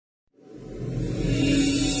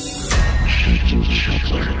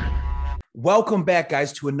Welcome back,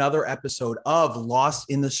 guys, to another episode of Lost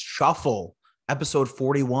in the Shuffle, episode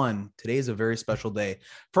 41. Today is a very special day.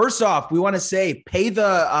 First off, we want to say pay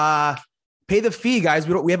the fee, guys.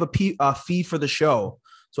 We have a fee for the show.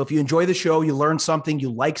 So if you enjoy the show, you learn something, you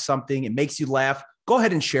like something, it makes you laugh, go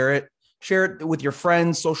ahead and share it. Share it with your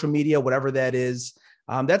friends, social media, whatever that is.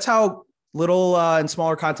 That's how little and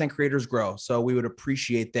smaller content creators grow. So we would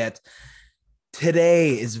appreciate that.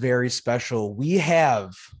 Today is very special. We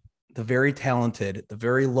have the very talented, the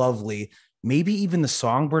very lovely, maybe even the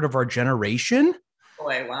songbird of our generation.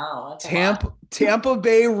 Boy, wow. Tampa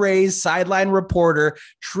Bay Rays sideline reporter,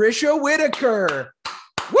 Tricia Whitaker.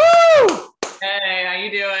 Woo! Hey, how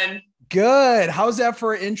you doing? Good. How's that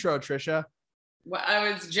for an intro, Tricia? Well, I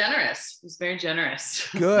was generous. I was very generous.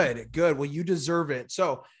 Good. Well, you deserve it.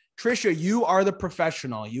 So, Tricia, you are the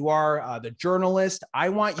professional. You are the journalist. I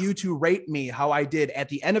want you to rate me how I did at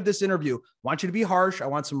the end of this interview. I want you to be harsh. I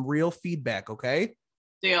want some real feedback, okay?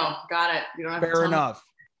 Deal. Got it. You don't have Fair enough.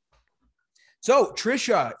 So,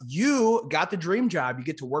 Tricia, you got the dream job. You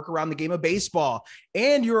get to work around the game of baseball,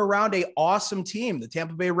 and you're around an awesome team, the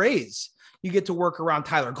Tampa Bay Rays. You get to work around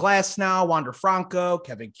Tyler Glasnow, Wander Franco,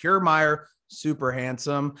 Kevin Kiermaier, super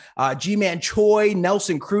handsome. G-Man Choi,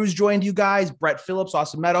 Nelson Cruz joined you guys, Brett Phillips,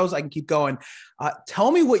 Austin Meadows. I can keep going.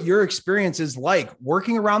 Tell me what your experience is like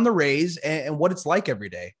working around the Rays and what it's like every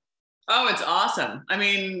day. Oh, it's awesome. I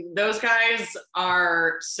mean, those guys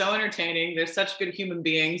are so entertaining. They're such good human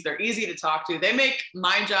beings. They're easy to talk to. They make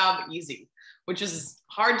my job easy, which is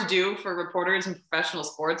hard to do for reporters in professional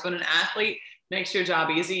sports. When an athlete makes your job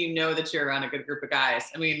easy, you know that you're around a good group of guys.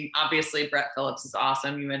 I mean, obviously, Brett Phillips is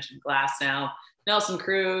awesome. You mentioned Glasnow. Nelson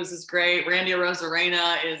Cruz is great. Randy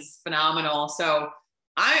Arozarena is phenomenal. So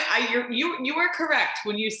you were correct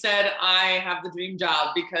when you said I have the dream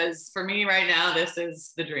job, because for me right now, this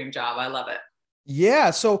is the dream job. I love it.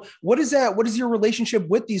 Yeah. So what is that? What is your relationship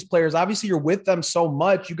with these players? Obviously, you're with them so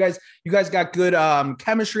much. You guys got good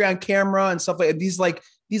chemistry on camera and stuff like these. Like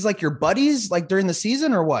your buddies, like during the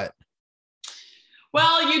season, or what?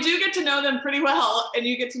 Well, you do get to know them pretty well, and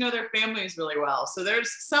you get to know their families really well. So there's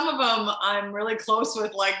some of them I'm really close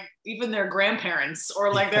with, like even their grandparents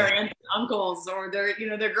or like their aunts and uncles or their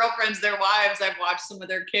girlfriends, their wives. I've watched some of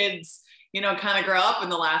their kids, kind of grow up in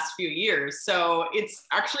the last few years. So it's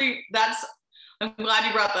actually, I'm glad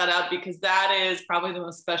you brought that up, because that is probably the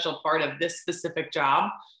most special part of this specific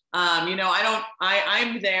job. I'm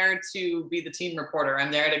there to be the team reporter.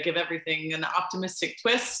 I'm there to give everything an optimistic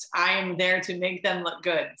twist. I am there to make them look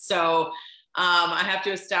good. So I have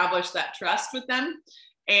to establish that trust with them.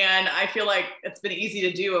 And I feel like it's been easy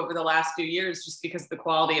to do over the last few years, just because of the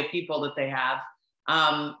quality of people that they have.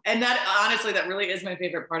 And that, honestly, that really is my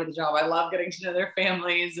favorite part of the job. I love getting to know their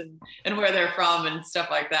families and where they're from and stuff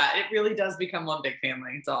like that. It really does become one big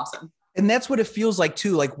family. It's awesome. And that's what it feels like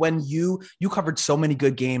too. Like when you covered so many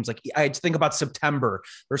good games, like I think about September,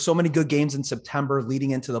 there's so many good games in September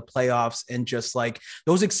leading into the playoffs. And just like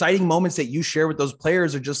those exciting moments that you share with those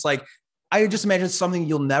players are just like, I just imagine it's something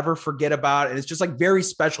you'll never forget about. And it's just like very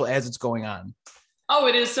special as it's going on. Oh,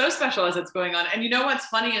 it is so special as it's going on. And you know, what's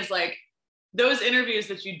funny is like those interviews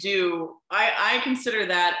that you do, I consider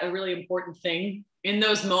that a really important thing in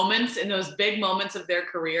those moments, in those big moments of their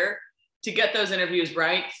career, to get those interviews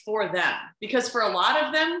right for them. Because for a lot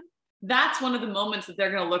of them, that's one of the moments that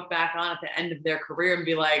they're going to look back on at the end of their career and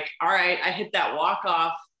be like, all right, I hit that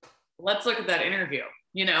walk-off. Let's look at that interview,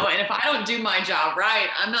 and if I don't do my job right,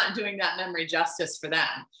 I'm not doing that memory justice for them.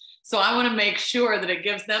 So I want to make sure that it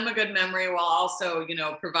gives them a good memory while also,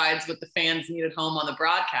 provides what the fans need at home on the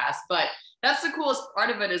broadcast. But that's the coolest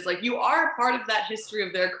part of it, is like, you are a part of that history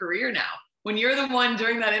of their career now. When you're the one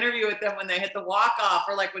doing that interview with them, when they hit the walk-off,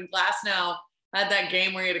 or like when Glasnow had that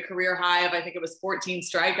game where he had a career high of, I think it was 14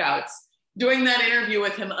 strikeouts, doing that interview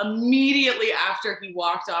with him immediately after he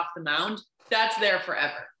walked off the mound, that's there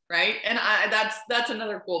forever, right? And that's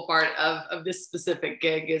another cool part of this specific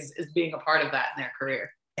gig is being a part of that in their career.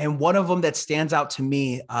 And one of them that stands out to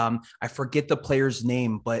me, I forget the player's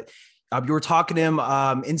name, but you were talking to him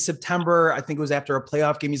in September. I think it was after a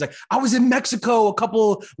playoff game. He's like, I was in Mexico a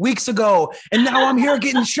couple weeks ago, and now I'm here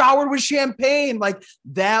getting showered with champagne. Like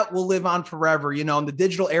that will live on forever, in the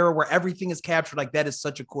digital era where everything is captured. Like that is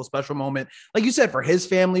such a cool, special moment. Like you said, for his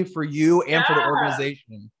family, for you, and for the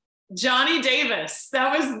organization. Johnny Davis.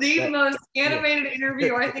 That was the most animated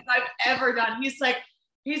interview I think I've ever done. He's like,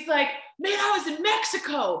 man, I was in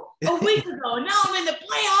Mexico a week ago, and now I'm in the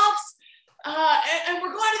playoffs. And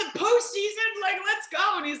we're going to the postseason, like, let's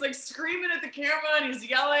go. And he's like screaming at the camera and he's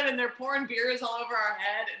yelling and they're pouring beers all over our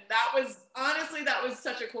head. And that was, honestly, that was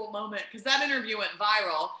such a cool moment, because that interview went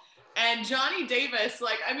viral. And Johnny Davis,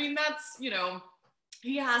 like, I mean, that's,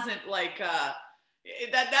 he hasn't like,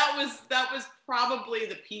 that was probably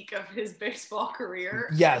the peak of his baseball career.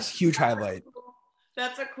 Yes, And huge highlight.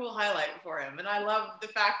 that's a cool highlight for him. And I love the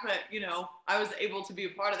fact that, I was able to be a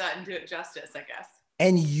part of that and do it justice, I guess.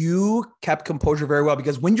 And you kept composure very well,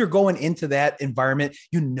 because when you're going into that environment,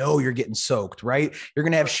 you're getting soaked, right? You're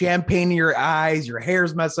going to have champagne in your eyes, your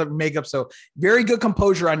hair's messed up, makeup. So very good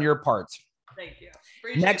composure on your part. Thank you.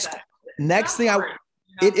 Appreciate that. Next thing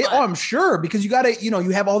I'm sure, because you got to, you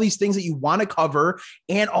have all these things that you want to cover,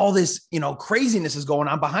 and all this, craziness is going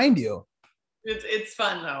on behind you. It's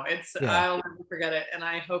fun though. I'll never forget it. And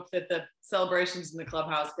I hope that the celebrations in the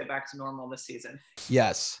clubhouse get back to normal this season.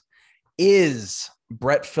 Yes. Is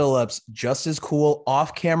Brett Phillips just as cool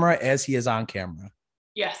off camera as he is on camera?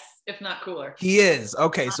 Yes, if not cooler. He is.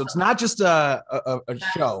 Okay, so it's not just a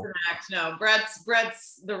show. No,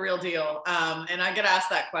 Brett's the real deal. And I get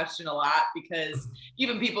asked that question a lot, because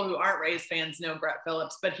even people who aren't Rays fans know Brett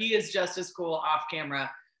Phillips, but he is just as cool off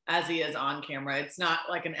camera as he is on camera. It's not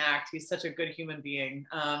like an act. He's such a good human being.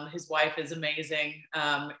 His wife is amazing.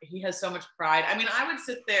 He has so much pride. I mean, I would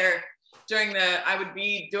sit there I would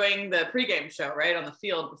be doing the pregame show right on the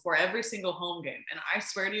field before every single home game. And I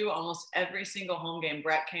swear to you, almost every single home game,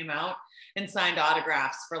 Brett came out and signed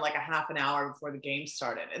autographs for like a half an hour before the game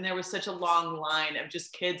started. And there was such a long line of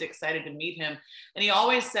just kids excited to meet him. And he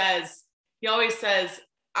always says,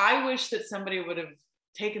 I wish that somebody would have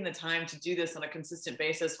taken the time to do this on a consistent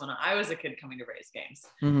basis when I was a kid coming to Rays games.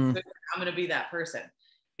 Mm-hmm. So I'm going to be that person.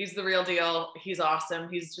 He's the real deal. He's awesome.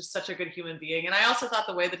 He's just such a good human being. And I also thought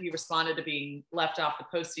the way that he responded to being left off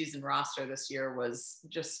the postseason roster this year was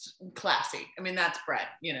just classy. I mean, that's Brett.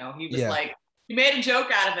 He was like, he made a joke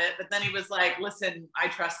out of it, but then he was like, listen, I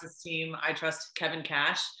trust this team. I trust Kevin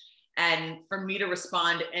Cash. And for me to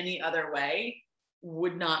respond any other way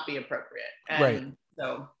would not be appropriate. And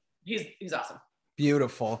so he's awesome.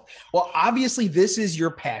 Beautiful. Well, obviously this is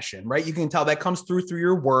your passion, right? You can tell that comes through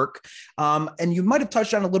your work. And you might've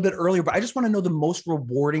touched on it a little bit earlier, but I just want to know the most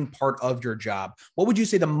rewarding part of your job. What would you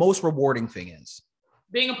say the most rewarding thing is?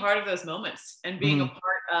 Being a part of those moments and being a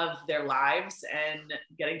part of their lives and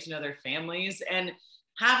getting to know their families and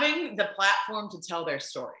having the platform to tell their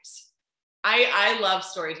stories. I love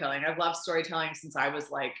storytelling. I've loved storytelling since I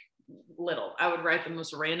was like little. I would write the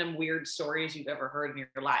most random weird stories you've ever heard in your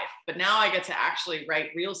life, but now I get to actually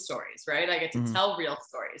write real stories, right? I get to tell real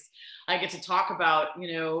stories. I get to talk about,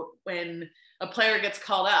 when a player gets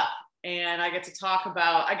called up, and I get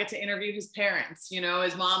to interview his parents,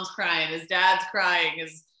 his mom's crying, his dad's crying,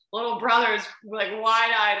 his little brother's like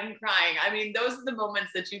wide-eyed and crying. I mean, those are the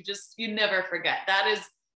moments that you never forget. That is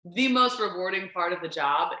the most rewarding part of the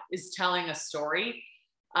job, is telling a story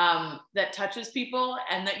that touches people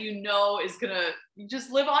and that is gonna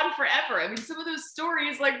just live on forever. I mean, some of those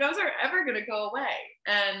stories, like, those are ever gonna go away,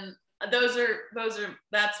 and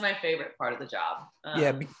that's my favorite part of the job.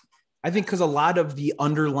 I think because a lot of the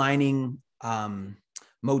underlining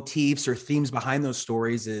motifs or themes behind those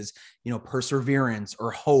stories is, perseverance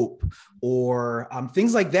or hope or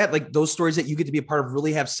things like that. Like those stories that you get to be a part of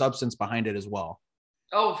really have substance behind it as well.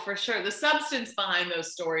 Oh, for sure. The substance behind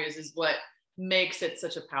those stories is what makes it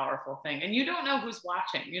such a powerful thing. And you don't know who's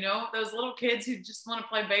watching, those little kids who just want to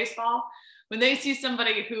play baseball, when they see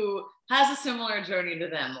somebody who has a similar journey to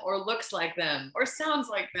them or looks like them or sounds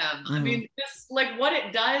like them. I mean, just like what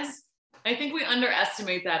it does, I think we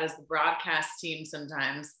underestimate that as the broadcast team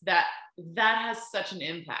sometimes, that has such an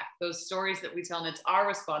impact, those stories that we tell. And it's our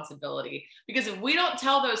responsibility, because if we don't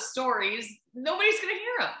tell those stories, nobody's going to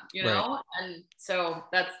hear them, Right. And so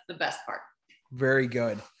that's the best part. Very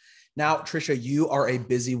good. Now, Tricia, you are a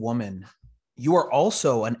busy woman. You are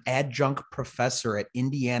also an adjunct professor at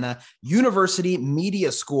Indiana University Media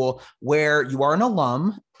School, where you are an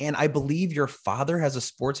alum. And I believe your father has a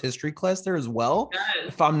sports history class there as well. Yes.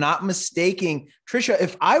 If I'm not mistaken. Tricia,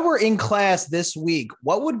 if I were in class this week,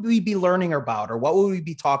 what would we be learning about, or what would we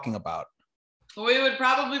be talking about? We would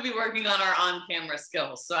probably be working on our on-camera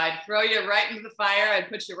skills. So I'd throw you right into the fire. I'd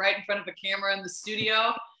put you right in front of a camera in the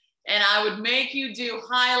studio, and I would make you do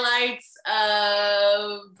highlights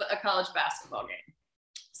of a college basketball game.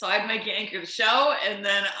 So I'd make you anchor the show, and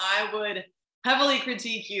then I would heavily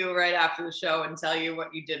critique you right after the show and tell you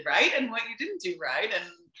what you did right and what you didn't do right, and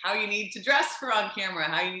how you need to dress for on camera,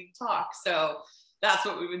 how you need to talk. So that's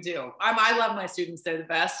what we would do. I love my students. They're the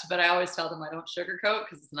best, but I always tell them I don't sugarcoat,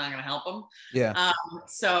 because it's not going to help them. Yeah.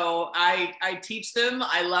 So I teach them.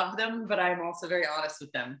 I love them, but I'm also very honest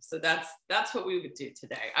with them. So that's what we would do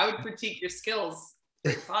today. I would critique your skills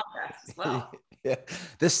for your podcast as well. Yeah.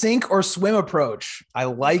 The sink or swim approach. I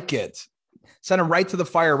like it. Send them right to the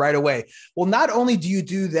fire right away. Well, not only do you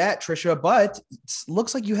do that, Tricia, but it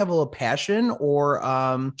looks like you have a little passion or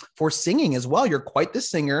for singing as well. You're quite the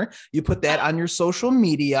singer. You put that on your social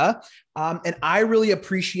media. And I really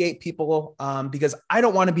appreciate people because I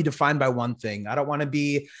don't want to be defined by one thing. I don't want to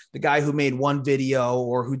be the guy who made one video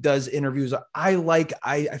or who does interviews. I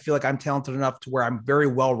feel like I'm talented enough to where I'm very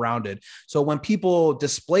well-rounded. So when people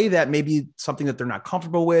display that, maybe something that they're not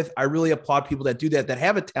comfortable with, I really applaud people that do that, that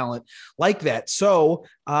have a talent like that. So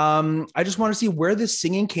I just want to see where this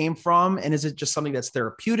singing came from. And is it just something that's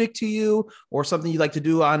therapeutic to you or something you like to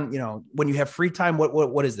do on, when you have free time?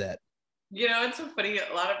 What is that? It's so funny.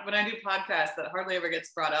 A lot of when I do podcasts, that hardly ever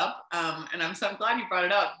gets brought up. And I'm so glad you brought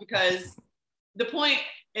it up, because the point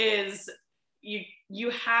is you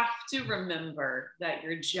have to remember that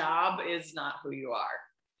your job is not who you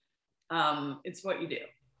are. It's what you do.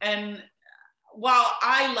 And while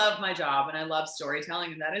I love my job and I love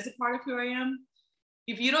storytelling, and that is a part of who I am,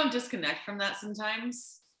 if you don't disconnect from that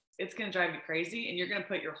sometimes, it's going to drive you crazy, and you're going to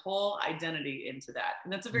put your whole identity into that.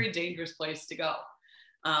 And that's a very dangerous place to go.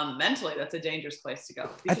 Mentally, that's a dangerous place to go.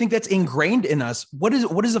 I think that's ingrained in us. What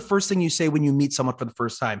is the first thing you say when you meet someone for the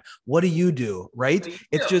first time? What do you do? Right?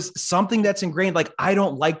 It's just something that's ingrained. Like, I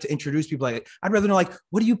don't like to introduce people. Like, I'd rather know, like,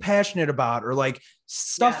 what are you passionate about? Or like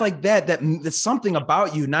stuff like that. That's something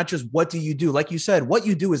about you, not just what do you do? Like you said, what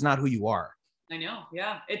you do is not who you are. I know.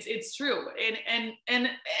 Yeah, it's true. And to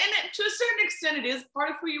a certain extent, it is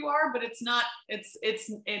part of who you are, but it's not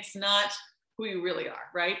who you really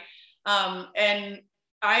are. Right. And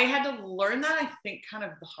I had to learn that, I think, kind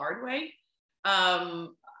of the hard way.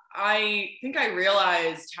 I think I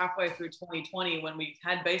realized halfway through 2020, when we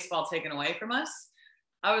had baseball taken away from us,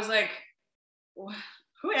 I was like,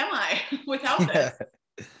 who am I without this?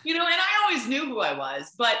 And I always knew who I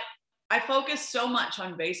was, but I focused so much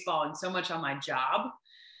on baseball and so much on my job,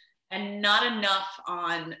 and not enough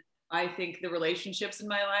on, I think, the relationships in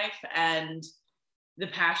my life and the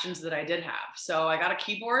passions that I did have. So I got a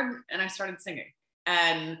keyboard and I started singing.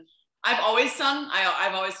 And I've always sung.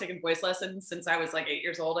 I've always taken voice lessons since I was like 8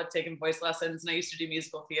 years old. I've taken voice lessons, and I used to do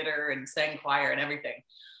musical theater and sang choir and everything.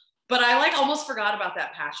 But I almost forgot about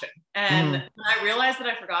that passion. And when I realized that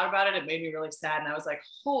I forgot about it, it made me really sad. And I was like,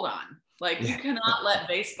 hold on, you cannot let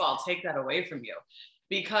baseball take that away from you,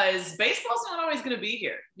 because baseball's not always going to be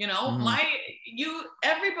here.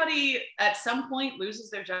 Everybody at some point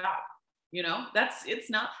loses their job. It's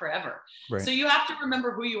not forever. Right. So you have to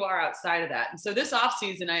remember who you are outside of that. And so this off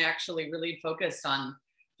season, I actually really focused on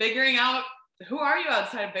figuring out, who are you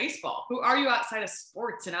outside of baseball? Who are you outside of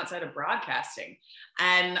sports and outside of broadcasting?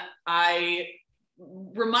 And I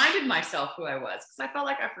reminded myself who I was, because I felt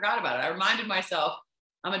like I forgot about it. I reminded myself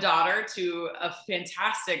I'm a daughter to a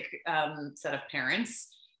fantastic set of parents.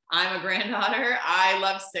 I'm a granddaughter. I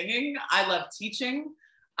love singing. I love teaching.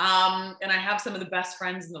 And I have some of the best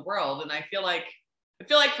friends in the world. And I feel like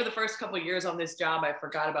for the first couple of years on this job, I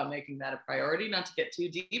forgot about making that a priority, not to get too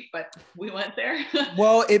deep, but we went there.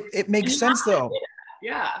 Well, it makes sense though.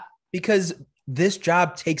 Yeah. Because this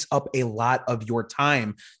job takes up a lot of your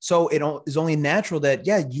time. So it is only natural that,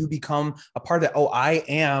 you become a part of that. Oh, I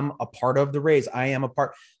am a part of the Rays. I am a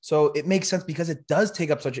part. So it makes sense, because it does take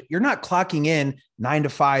up you're not clocking in 9 to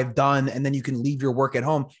 5 done, and then you can leave your work at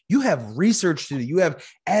home. You have research to do. You have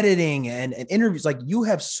editing and interviews. Like, you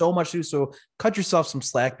have so much to do. So cut yourself some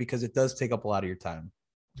slack, because it does take up a lot of your time.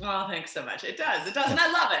 Well, thanks so much. It does. And I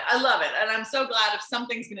love it. And I'm so glad, if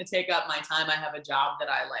something's going to take up my time, I have a job that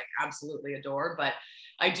I absolutely adore. But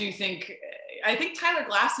I think Tyler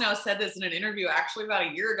Glasnow said this in an interview actually about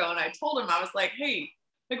a year ago. And I told him, I was like, hey,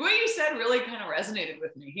 what you said really kind of resonated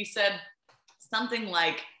with me. He said something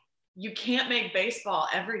like, you can't make baseball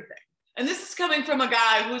everything. And this is coming from a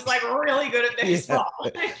guy who's really good at baseball.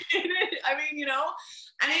 Yeah. I mean,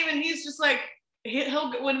 and even he's just like,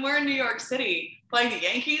 he'll when we're in New York City playing the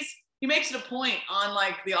Yankees, he makes it a point on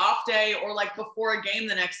the off day or before a game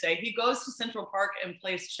the next day, he goes to Central Park and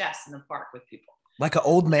plays chess in the park with people. Like an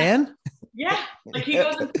old man? Yeah. He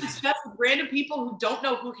goes and plays chess with random people who don't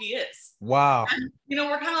know who he is. Wow. And,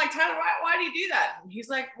 we're kind of like, Tyler, why do you do that? And he's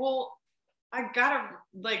like, well, I gotta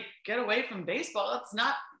get away from baseball. It's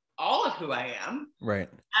not all of who I am. Right.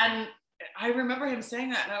 And I remember him saying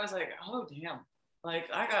that, and I was like, oh damn,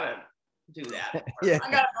 I gotta do that. Yeah.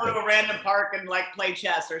 I gotta go to a random park and play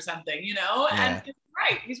chess or something, Yeah. And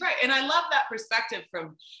he's right. And I love that perspective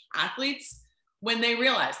from athletes when they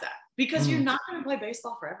realize that, because you're not going to play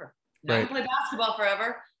baseball forever. You're not going to play basketball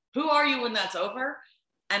forever. Who are you when that's over?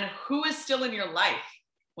 And who is still in your life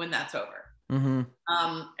when that's over? Mm-hmm.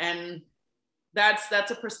 And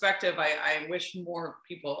that's a perspective I wish more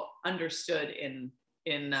people understood in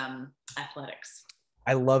in athletics.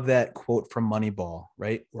 I love that quote from Moneyball,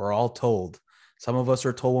 right? We're all told. Some of us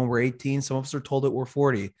are told when we're 18, some of us are told that we're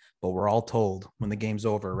 40, but we're all told when the game's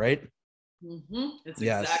over, right? It's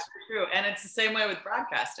Yes. exactly true. And it's the same way with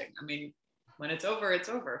broadcasting. I mean, when it's over, it's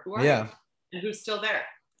over. Who are Yeah. you? And who's still there?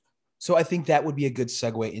 So I think that would be a good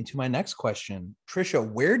segue into my next question. Tricia,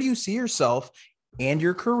 where do you see yourself and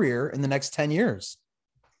your career in the next 10 years?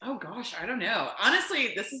 Oh gosh, I don't know.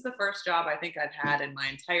 Honestly, this is the first job I think I've had in my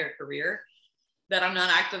entire career that I'm not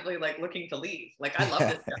actively like looking to leave. Like I love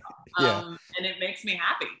this job. And it makes me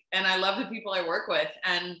happy. And I love the people I work with.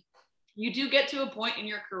 And you do get to a point in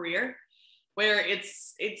your career where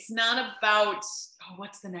it's not about, oh,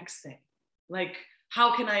 what's the next thing? Like,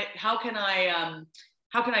 how can I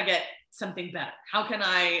get something better? How can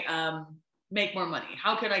I make more money?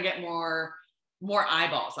 How can I get more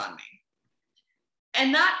eyeballs on me?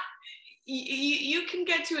 And that you can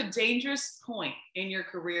get to a dangerous point in your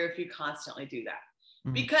career if you constantly do that.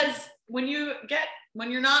 Mm-hmm. Because when you're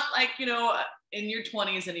not like, you know, in your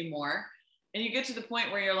 20s anymore, and you get to the point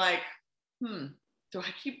where you're like, do I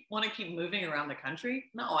want to keep moving around the country?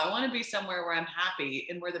 No, I want to be somewhere where I'm happy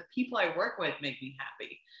and where the people I work with make me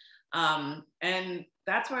happy. And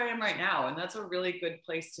that's where I am right now. And that's a really good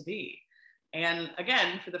place to be. And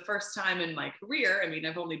again, for the first time in my career, I mean,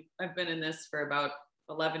 I've been in this for about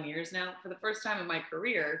 11 years now. For the first time in my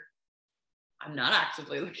career, I'm not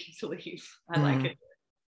actively looking to leave. I like it.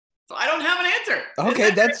 So I don't have an answer.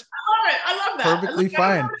 Okay, that's I love that. Perfectly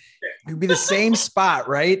fine. It could be the same spot,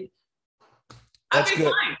 right? That's I'd be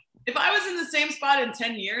good. fine. If I was in the same spot in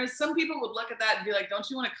 10 years, some people would look at that and be like, don't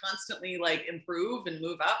you want to constantly like improve and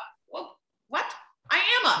move up? Well, what? I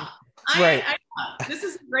am up. I am up. This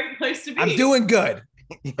is a great place to be. I'm doing good.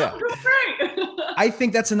 Yeah. I'm doing great. I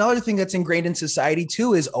think that's another thing that's ingrained in society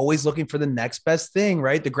too, is always looking for the next best thing,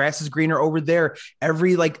 right? The grass is greener over there.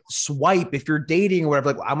 Every like swipe, if you're dating or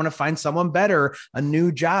whatever, like I'm going to find someone better, a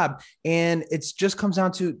new job. And it's just comes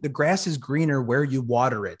down to the grass is greener where you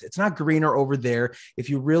water it. It's not greener over there. If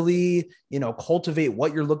you really, you know, cultivate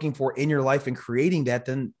what you're looking for in your life and creating that,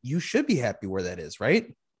 then you should be happy where that is,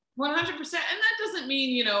 right? 100%. And that doesn't mean,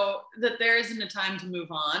 you know, that there isn't a time to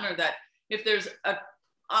move on, or that if there's a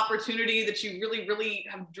opportunity that you really, really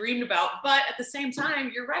have dreamed about. But at the same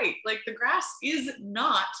time, you're right. Like the grass is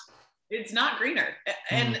not, it's not greener.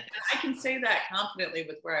 And I can say that confidently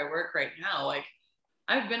with where I work right now. Like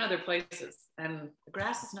I've been other places and the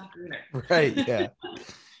grass is not greener. Right. Yeah.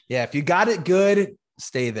 Yeah. If you got it good,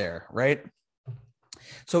 stay there. Right.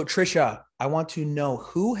 So Tricia, I want to know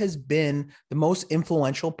who has been the most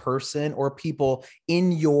influential person or people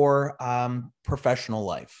in your professional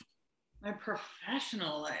life? My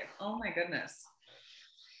professional life. Oh my goodness.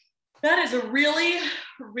 That is a really,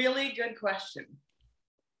 really good question.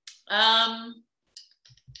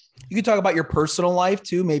 You could talk about your personal life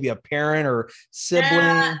too, maybe a parent or sibling.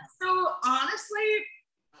 Yeah, so honestly,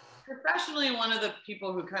 professionally, one of the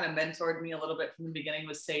people who kind of mentored me a little bit from the beginning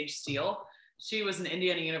was Sage Steele. She was an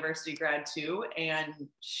Indiana University grad too, and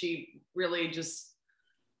she really just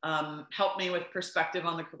helped me with perspective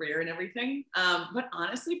on the career and everything. But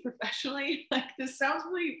honestly, professionally, like this sounds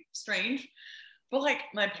really strange, but like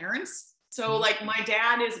my parents. So like my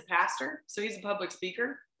dad is a pastor, so he's a public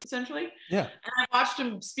speaker essentially. Yeah. And I watched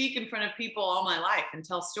him speak in front of people all my life and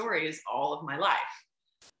tell stories all of my life.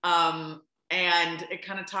 And it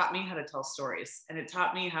kind of taught me how to tell stories, and it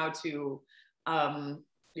taught me how to,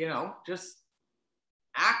 you know, just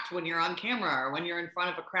act when you're on camera or when you're in front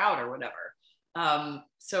of a crowd or whatever.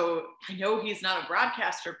 So I know he's not a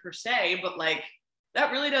broadcaster per se, but like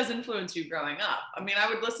that really does influence you growing up. I mean, I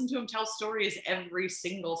would listen to him tell stories every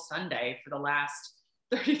single Sunday for the last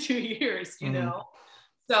 32 years, you know?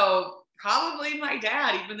 So probably my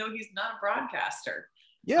dad, even though he's not a broadcaster.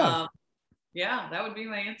 Yeah. Yeah, that would be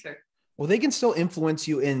my answer. Well, they can still influence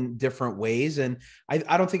you in different ways. And I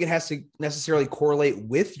don't think it has to necessarily correlate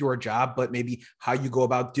with your job, but maybe how you go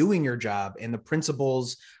about doing your job and the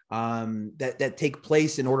principles that take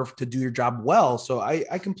place in order to do your job well. So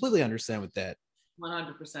I completely understand with that.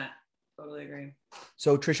 100%. Totally agree.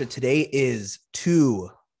 So Tricia, today is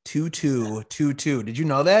 2/2/2/2. Did you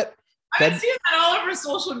know that? I've seen that all over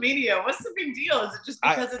social media. What's the big deal? Is it just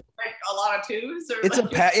because it's like a lot of twos? Or it's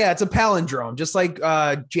like it's a palindrome, just like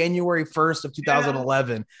January 1st of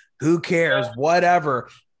 2011. Yeah. Who cares? Yeah. Whatever.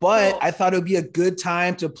 But I thought it would be a good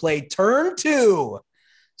time to play turn 2.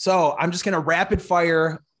 So I'm just going to rapid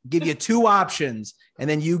fire, give you 2 options, and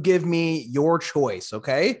then you give me your choice.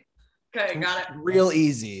 Okay. Okay. Got it. Real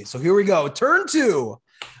easy. So here we go. Turn 2,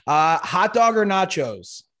 hot dog or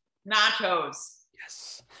nachos? Nachos.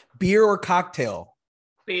 Yes. Beer or cocktail?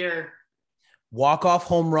 Beer. Walk-off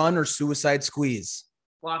home run or suicide squeeze?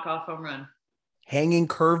 Walk-off home run. Hanging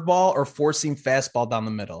curveball or forcing fastball down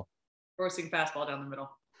the middle? Forcing fastball down the middle.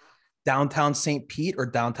 Downtown St. Pete or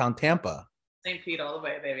downtown Tampa? St. Pete all the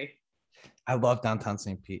way, baby. I love downtown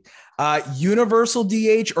St. Pete. Universal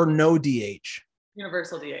DH or no DH?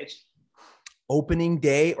 Universal DH. Opening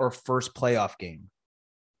day or first playoff game?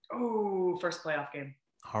 Oh, first playoff game.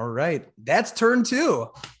 All right. That's turn 2.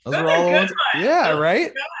 Those are all good ones. Yeah,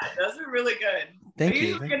 right? Those are really good. Thank you. I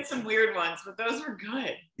usually get some weird ones, but those were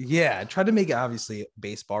good. Yeah, I tried to make it obviously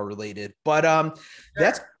baseball related, but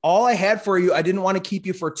that's all I had for you. I didn't want to keep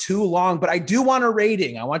you for too long, but I do want a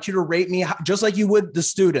rating. I want you to rate me just like you would the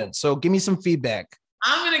students. So give me some feedback.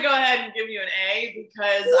 I'm going to go ahead and give you an A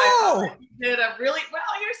because I did a really well.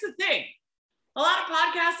 Here's the thing. A lot of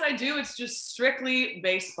podcasts I do, it's just strictly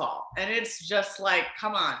baseball. And it's just like,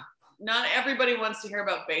 come on. Not everybody wants to hear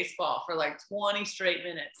about baseball for like 20 straight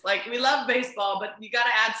minutes. Like, we love baseball, but you got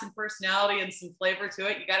to add some personality and some flavor to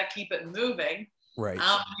it. You got to keep it moving. Right.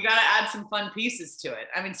 You got to add some fun pieces to it.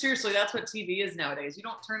 I mean, seriously, that's what TV is nowadays. You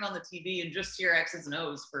don't turn on the TV and just hear X's and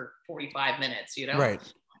O's for 45 minutes, you know? Right.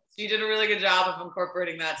 So you did a really good job of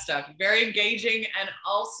incorporating that stuff. Very engaging. And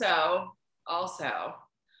also,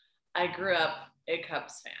 I grew up a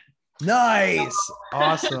Cubs fan. Nice.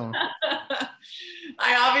 Awesome.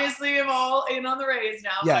 I obviously am all in on the Rays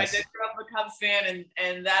now, yes. But I did grow up a Cubs fan,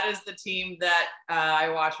 and that is the team that I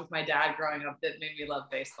watched with my dad growing up that made me love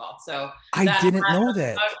baseball. So I didn't know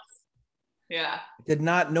that. Yeah. I did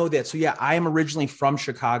not know that. So yeah, I am originally from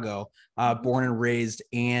Chicago, born and raised,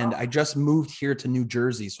 and I just moved here to New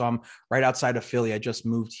Jersey. So I'm right outside of Philly. I just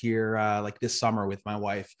moved here like this summer with my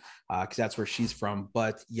wife because that's where she's from.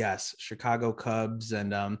 But yes, Chicago Cubs.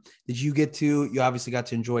 And you obviously got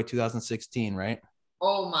to enjoy 2016, right?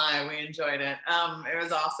 Oh my, we enjoyed it. It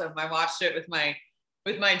was awesome. I watched it with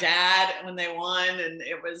my dad when they won, and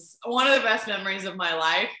it was one of the best memories of my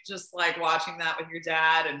life. Just like watching that with your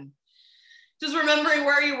dad and just remembering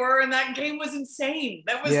where you were, and that game was insane.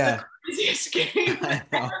 That was the craziest game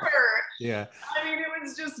ever. Yeah. I mean, it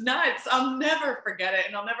was just nuts. I'll never forget it.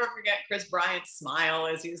 And I'll never forget Chris Bryant's smile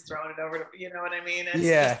as he was throwing it over to, you know what I mean? And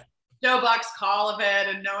Joe Buck's call of it,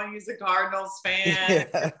 and knowing he's a Cardinals fan,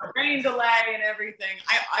 the rain delay and everything.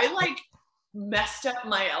 I like messed up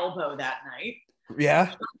my elbow that night.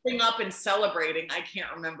 Yeah. Jumping up and celebrating. I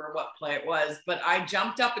can't remember what play it was, but I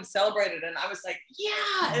jumped up and celebrated, and I was like,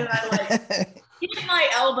 yeah. And I like hit my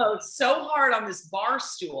elbow so hard on this bar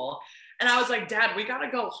stool. And I was like, Dad, we got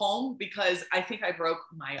to go home because I think I broke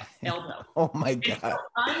my elbow. Oh my God. So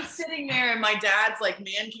I'm sitting there in my dad's like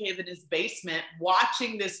man cave in his basement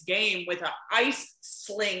watching this game with an ice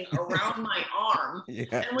sling around my arm. Yeah.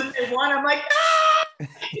 And when they won, I'm like, ah!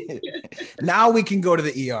 Now we can go to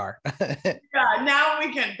the ER. Yeah, now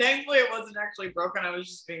we can. Thankfully, it wasn't actually broken. I was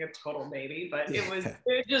just being a total baby, but it was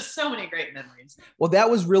just so many great memories. Well, that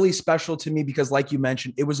was really special to me because, like you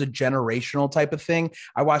mentioned, it was a generational type of thing.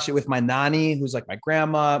 I watched it with my nanny, who's like my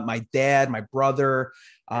grandma, my dad, my brother.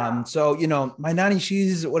 So, you know, my nanny,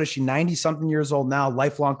 she's, 90 something years old now,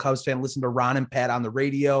 lifelong Cubs fan, listen to Ron and Pat on the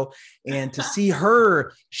radio. And to see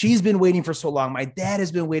her, she's been waiting for so long. My dad has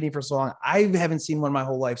been waiting for so long. I haven't seen one my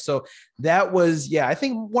whole life. So that was, I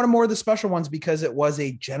think one of more of the special ones because it was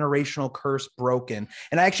a generational curse broken.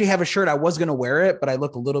 And I actually have a shirt. I was going to wear it, but it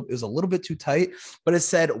was a little bit too tight, but it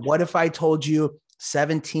said, what if I told you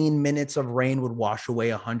 17 minutes of rain would wash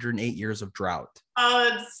away 108 years of drought? Oh,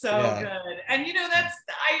 it's so good. And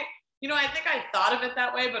I think I thought of it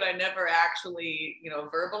that way, but I never actually,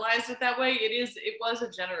 verbalized it that way. It was a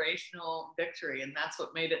generational victory. And that's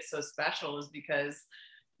what made it so special, is because,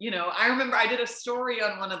 I remember I did a story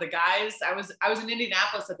on one of the guys. I was in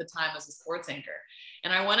Indianapolis at the time as a sports anchor.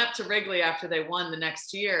 And I went up to Wrigley after they won the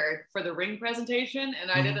next year for the ring presentation. And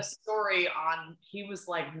I did a story on, he was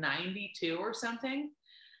like 92 or something.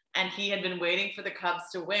 And he had been waiting for the Cubs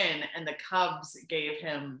to win, and the Cubs gave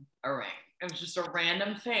him a ring. It was just a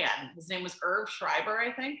random fan. His name was Irv Schreiber,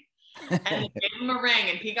 I think. And he gave him a ring,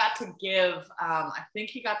 and he got to give,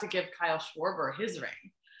 Kyle Schwarber his ring.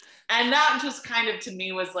 And that just kind of, to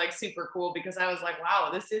me, was like super cool, because I was like, wow,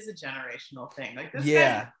 this is a generational thing. Like, this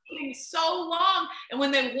guy's been waiting so long. And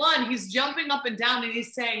when they won, he's jumping up and down and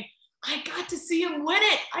he's saying, I got to see him win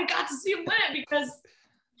it. I got to see him win it, because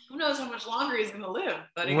who knows how much longer he's going to live.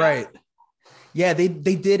 But yeah, they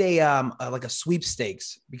did a like a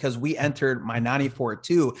sweepstakes, because we entered my nanny for it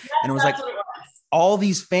too. Yes, and it was like, all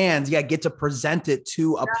these fans, get to present it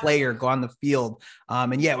to a player, go on the field.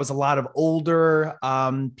 And it was a lot of older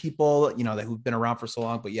people, who've been around for so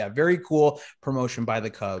long, but very cool promotion by the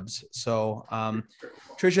Cubs. So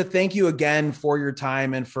Tricia, thank you again for your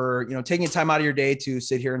time and for, taking time out of your day to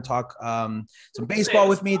sit here and talk some baseball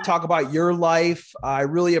with me, talk about your life. I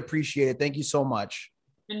really appreciate it. Thank you so much.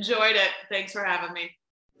 Enjoyed it. Thanks for having me.